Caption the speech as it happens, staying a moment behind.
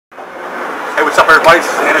everybody.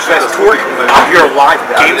 This is NFS Tour. I'm here live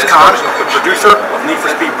at Gamescom with producer of Need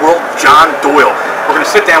for Speed World, John Doyle. We're going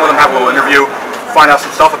to sit down with him, have a little interview, find out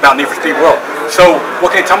some stuff about Need for Speed World. So,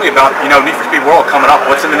 what can you tell me about, Need for Speed World coming up?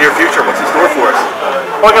 What's in the near future? What's in store for us?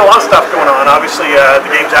 Well, I got a lot of stuff going on. Obviously,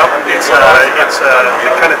 the game's out. It's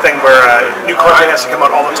the kind of thing where new content has to come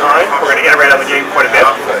out all the time. We're going to iterate on the game quite a bit.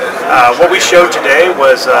 What we showed today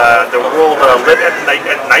was the world lit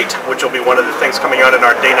at night, which will be one of the things coming out in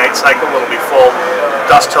our day-night cycle. It'll be full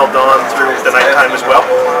dusk till dawn through the nighttime as well.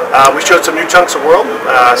 We showed some new chunks of world,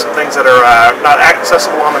 some things that are not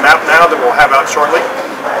accessible on the map now that we'll have out shortly.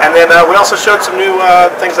 And then we also showed some new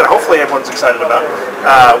things that hopefully everyone's excited about.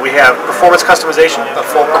 We have performance customization, a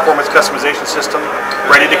full performance customization system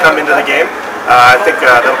ready to come into the game. I think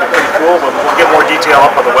that'll be pretty cool. We'll get more detail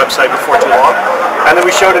up on the website before too long. And then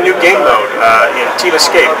we showed a new game mode in Team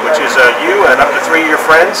Escape, which is you and up to 3 of your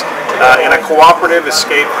friends in a cooperative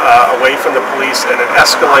escape away from the police at an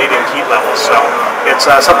escalating heat level. So it's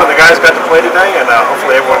something the guys got to play today, and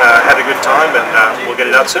hopefully everyone had a good time, and we'll get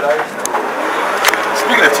it out soon.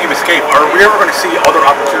 Speaking of Team Escape, are we ever going to see other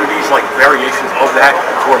opportunities like variations of that,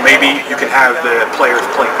 where maybe you can have the players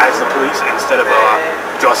play as the police instead of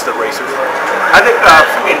just the racers? I think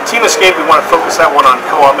in Team Escape we want to focus that one on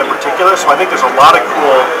co-op in particular, so I think there's a lot of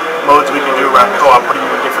cool modes we can do around co-op, putting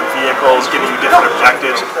you in different vehicles, giving you different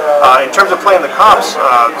objectives. In terms of playing the cops,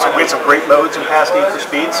 so we had some great modes in past Need for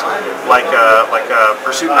Speeds, like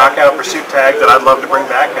Pursuit Knockout, Pursuit Tag, that I'd love to bring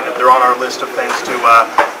back, and they're on our list of things to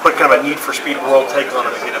put kind of a Need for Speed World take on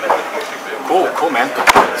them and get them in. Cool, man.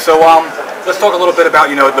 So let's talk a little bit about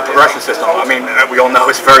the progression system. I mean, we all know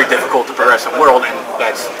it's very difficult to progress in World, and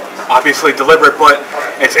that's obviously deliberate, but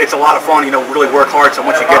it's a lot of fun. Really work hard. So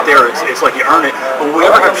once you get there, it's like you earn it. But will we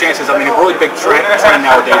ever have chances? I mean, a really big trend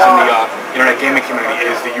nowadays in the internet gaming community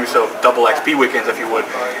is the use of double XP weekends, if you would.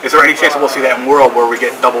 Is there any chance that we'll see that in World, where we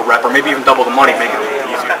get double rep, or maybe even double the money, make it a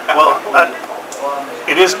little easier? Well,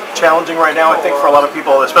 it is challenging right now, I think, for a lot of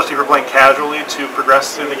people, especially if you're playing casually, to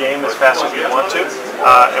progress through the game as fast as you want to,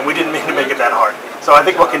 and we didn't mean to make it that hard. So I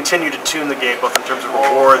think we'll continue to tune the game, both in terms of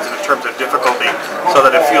rewards and in terms of difficulty, so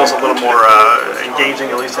that it feels a little more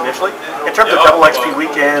engaging, at least initially. In terms of double XP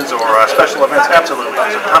weekends or special events, absolutely,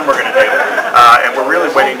 there's a ton we're going to do, and we're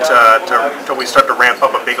really waiting till we start to ramp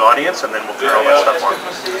up a big audience, and then we'll figure all that stuff on.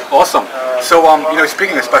 Awesome. So,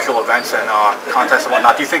 speaking of special events and contests and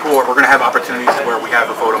whatnot, do you think we're going to have opportunities to where we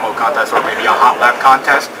have a photo mode contest or maybe a hot lap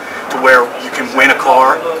contest, to where you can win a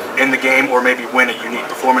car in the game, or maybe win a unique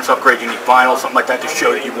performance upgrade, unique vinyl, something like that, to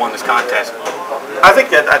show that you won this contest? I think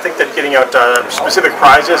that getting out specific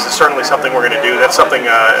prizes is certainly something we're going to do. That's something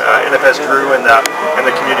NFS Drew and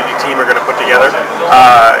the community team are going to put together.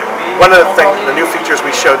 One of the new features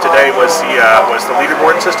we showed today was the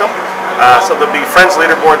leaderboard system. So there'll be friends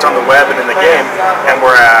leaderboards on the web and in the game, and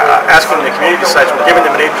we're asking the community sites, we're giving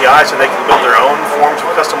them an API so they can build their own forms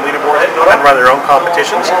of custom leaderboard and run their own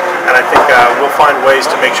competitions. And I think we'll find ways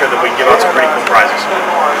to make sure that we give out some pretty cool prizes.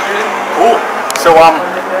 Cool. So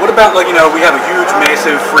what about, we have a huge,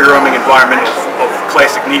 massive, free-roaming environment of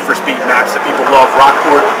classic Need for Speed maps that people love,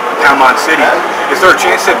 Rockport, Palmont City. Is there a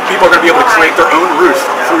chance that people are going to be able to create their own routes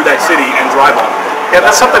through that city and drive on? Yeah,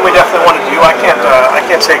 that's something we definitely want to do. I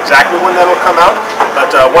can't say exactly when that'll come out, but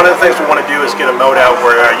one of the things we want to do is get a mode out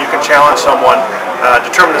where you can challenge someone,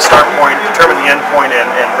 determine the start point, determine the end point, and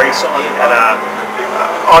race on. And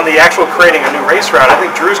on the actual creating a new race route, I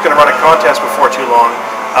think Drew's going to run a contest before too long,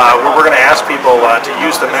 where we're going to ask people to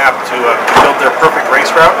use the map to build their perfect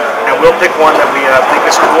race route, and we'll pick one that we think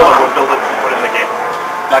is cool, and we'll build it and put it in the game.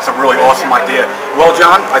 That's a really awesome idea. Well,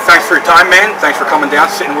 John, thanks for your time, man. Thanks for coming down,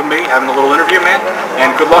 sitting with me, having a little interview, man.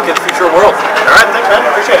 And good luck in the future of World. All right, thanks, man.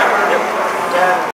 Appreciate it.